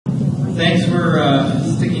Thanks for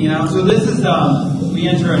sticking it out. So this is, we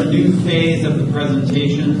enter a new phase of the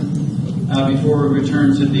presentation before we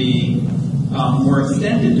return to the more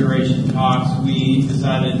extended duration talks. We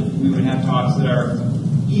decided we would have talks that are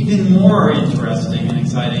even more interesting and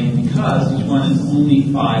exciting because each one is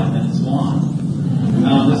only 5 minutes long.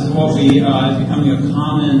 This is what we is becoming a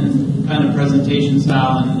common kind of presentation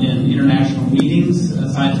style in international meetings,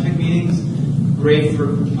 scientific meetings. Great for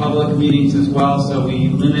public meetings as well, so we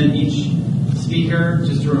limit each speaker,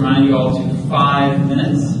 just to remind you all, to 5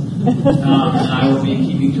 minutes. And I will be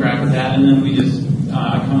keeping track of that, and then we just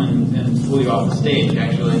come and pull you off the stage,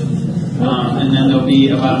 actually. And then there'll be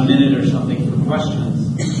about a minute or something for questions.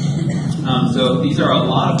 So these are a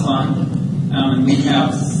lot of fun, and we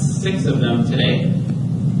have 6 of them today.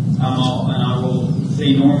 And I will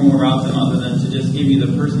say no more about them other than to just give you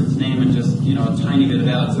the person's name and just, a tiny bit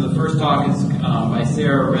about it. So the first talk is by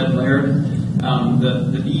Sarah Red-Laird,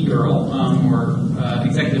 the Bee Girl, or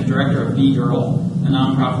Executive Director of Bee Girl, a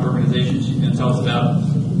nonprofit organization. She's going to tell us about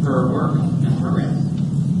her work and program.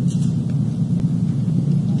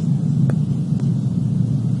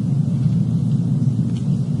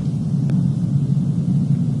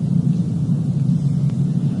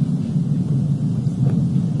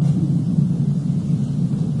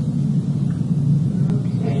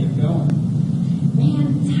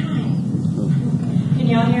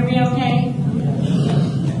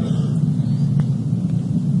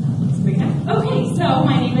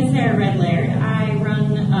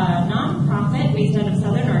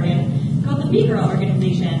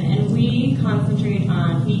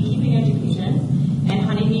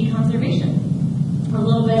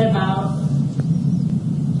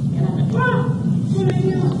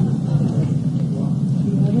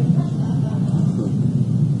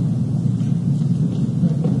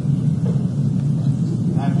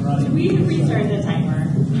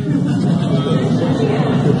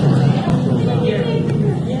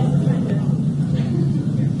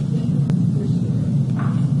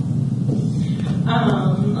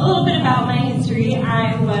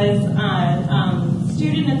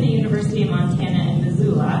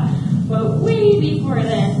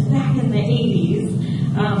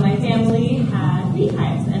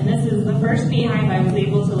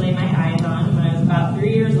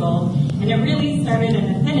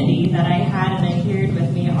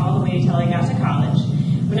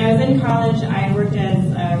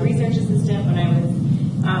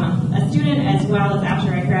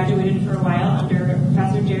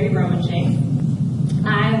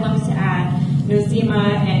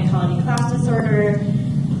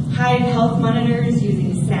 Hive health monitors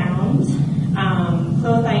using sound,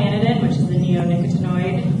 clothianidin, which is a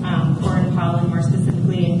neonicotinoid, corn pollen more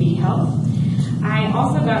specifically, in bee health. I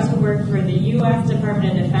also got to work for the U.S.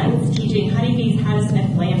 Department of Defense teaching honeybees how to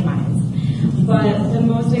sniff landmines. But the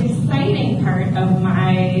most exciting part of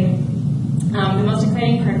my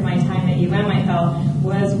time at UM, I felt,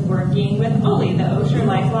 was working with OLI, the Osher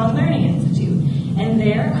Lifelong Learning Institute. And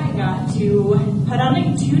there I got to put on a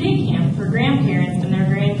 2-day camp for grandparents and their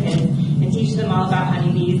grandkids and teach them all about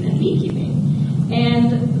honeybees and beekeeping.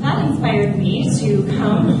 And that inspired me to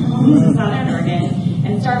come home to Southern Oregon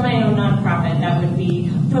and start my own nonprofit that would be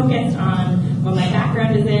focused on what my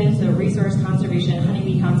background is in, so resource conservation,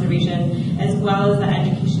 honeybee conservation, as well as the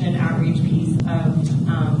education and outreach piece of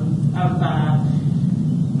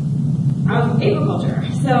apiculture.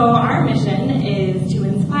 So our mission is to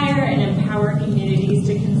inspire and empower communities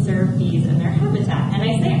to conserve bees and their habitat. And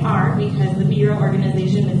I say our because the Bee Girl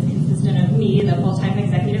organization is consistent of me, the full-time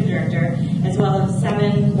executive director, as well as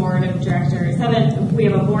 7 board of directors. We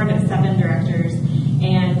have a board of 7 directors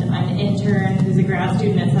and an intern who's a grad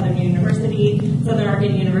student at Southern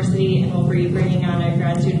Oregon University, and we'll be bringing on a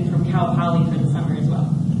grad student from Cal Poly for the summer as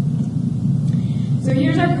well. So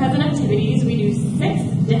here's our present activities. We do 6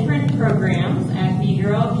 different programs at Bee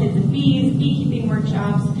Girl: Kids and Bees, beekeeping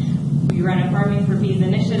workshops. We run a Farming for Bees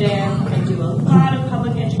initiative. I do a lot of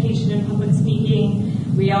public education and public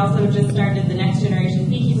speaking. We also just started the Next Generation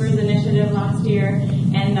Beekeepers initiative last year,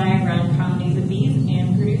 and I run colonies of bees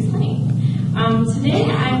and produce honey. Today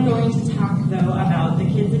I'm going to talk, though, about the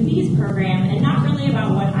Kids and Bees program, and not really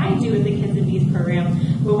about what I do with the Kids and Bees program,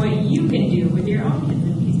 but what you can do with your own Kids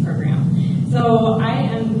and Bees program. So I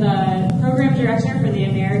am the program director for the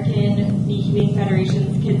American Beekeeping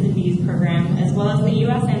Federation's Kids and Bees program, as well as the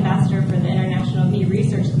U.S. ambassador for the International Bee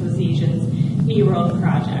Research Association's Bee World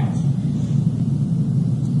Project.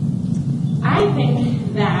 I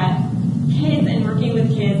think that kids and working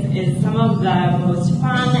with kids is some of the most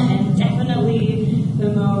fun and definitely the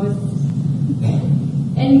most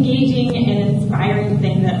engaging and inspiring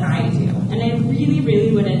thing that I do. And I really,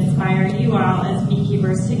 really would inspire you all as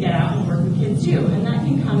beekeepers to get out and work with kids too, and that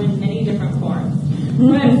can come in many different forms.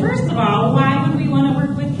 But first of all, why would we want to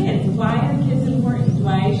work with kids? Why are kids important?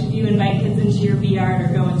 Why should you invite kids into your bee yard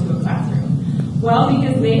or go into a classroom? Well,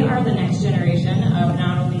 because they are the next generation of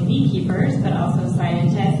not only beekeepers, but also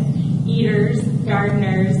scientists, eaters,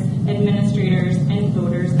 gardeners, administrators, and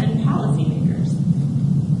voters and policymakers.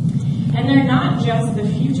 And they're not just the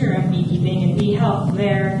future of beekeeping and bee health,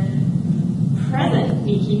 they're present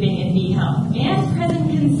beekeeping and bee health, and present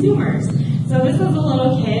consumers. So this was a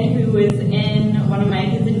little kid who was in one of my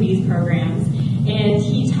Kids and Bees programs, and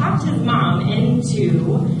he talked his mom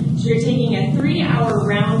into taking a 3-hour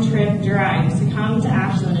round-trip drive to come to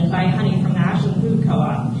Ashland and buy honey from the Ashland Food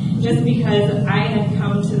Co-op, just because I had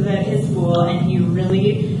come to his school and he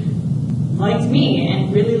really liked me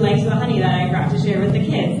and really liked the honey that I brought to share with the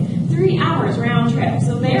kids. 3 hours round trip.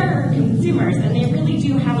 So they're consumers, and they really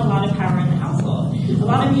do have a lot of power in the household. A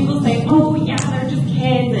lot of people say, oh yeah, they're just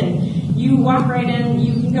kids, and you walk right in,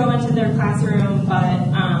 you can go into their classroom, but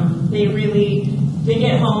they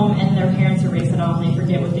get home and their parents erase it all and they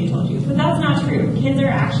forget what they told you. But that's not true. Kids are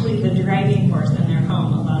actually the driving force in their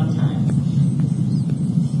home a lot of times.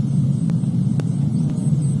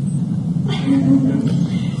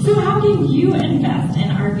 So how can you invest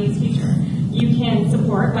in our bees future? You can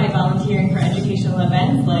support by volunteering for educational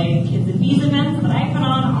events like Kids and Bees events that I put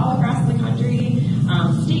on all across the country,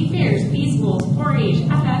 state fairs, bee schools, 4-H,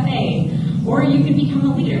 FFA, or you can become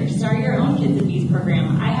a leader, start your own Kids and Bees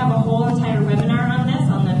program. I have a whole entire webinar on this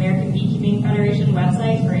on the American Beekeeping Federation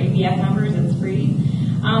website for ABF members. It's free.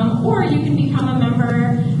 Or you can become a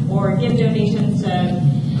member or give donations to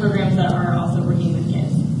programs that are also working with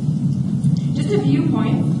kids. Just a few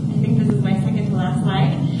points. I think this is my second to last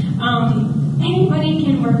slide. Anybody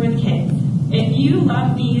can work with kids. If you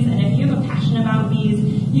love bees and if you have a passion about bees,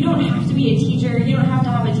 you don't have to be a teacher, you don't have to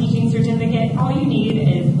have a teaching certificate. All you need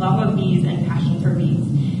is love of bees and passion for bees.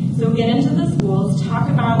 So get into the schools, talk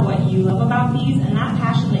about what you love about bees, and that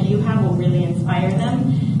passion that you have will really inspire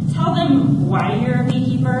them. Tell them why you're a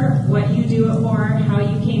beekeeper, what you do it for, how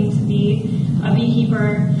you came to be a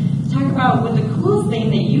beekeeper. Talk about what the coolest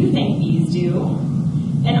thing that you think bees do,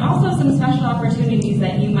 and also some special opportunities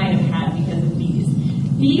that you might have had because of bees.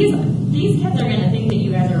 These kids are going to think that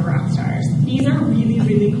you guys are rock stars. Bees are really,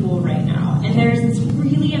 really cool right now. And there's this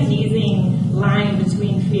really amazing line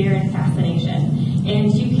between fear and fascination.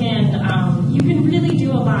 And you can really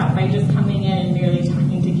do a lot by just coming in and merely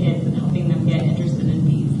talking to kids and helping them get interested in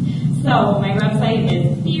bees. So my website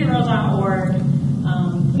is beeworld.org.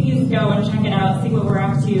 Please go and check it out, see what we're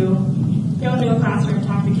up to. Go into a classroom,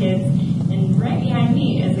 talk to kids. And right behind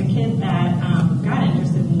me is a kid that got into